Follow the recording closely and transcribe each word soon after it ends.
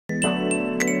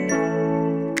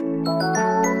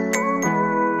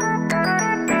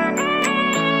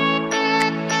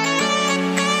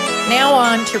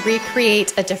on to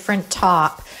recreate a different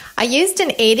top. I used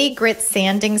an 80 grit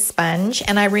sanding sponge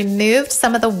and I removed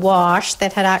some of the wash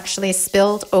that had actually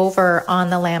spilled over on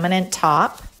the laminate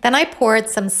top. Then I poured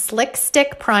some Slick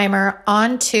Stick primer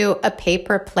onto a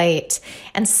paper plate.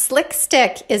 And Slick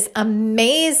Stick is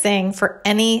amazing for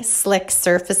any slick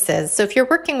surfaces. So if you're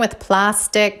working with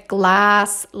plastic,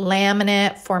 glass,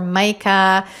 laminate,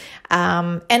 Formica,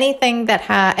 anything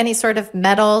that any sort of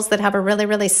metals that have a really,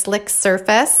 really slick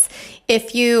surface,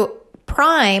 if you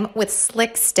prime with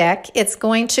Slick Stick, it's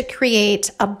going to create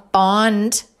a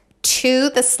bond to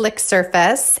the slick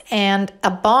surface and a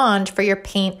bond for your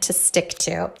paint to stick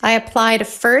to. I applied a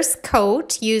first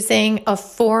coat using a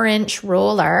 4-inch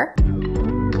roller.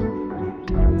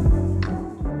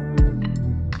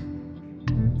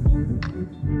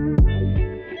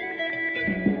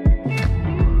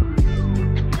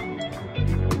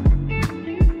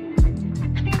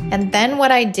 And then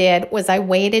what I did was I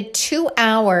waited 2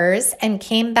 hours and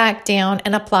came back down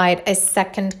and applied a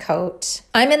second coat.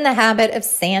 I'm in the habit of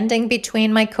sanding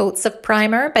between my coats of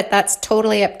primer, but that's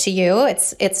totally up to you.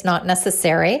 It's not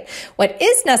necessary. What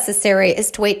is necessary is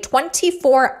to wait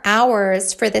 24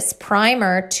 hours for this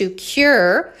primer to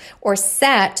cure or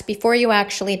set before you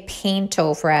actually paint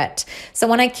over it. So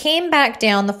when I came back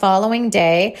down the following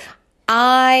day,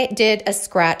 I did a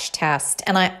scratch test,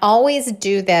 and I always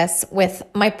do this with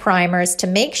my primers to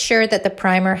make sure that the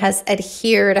primer has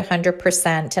adhered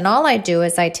 100%. And all I do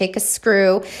is I take a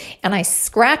screw and I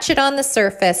scratch it on the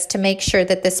surface to make sure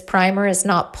that this primer is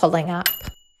not pulling up.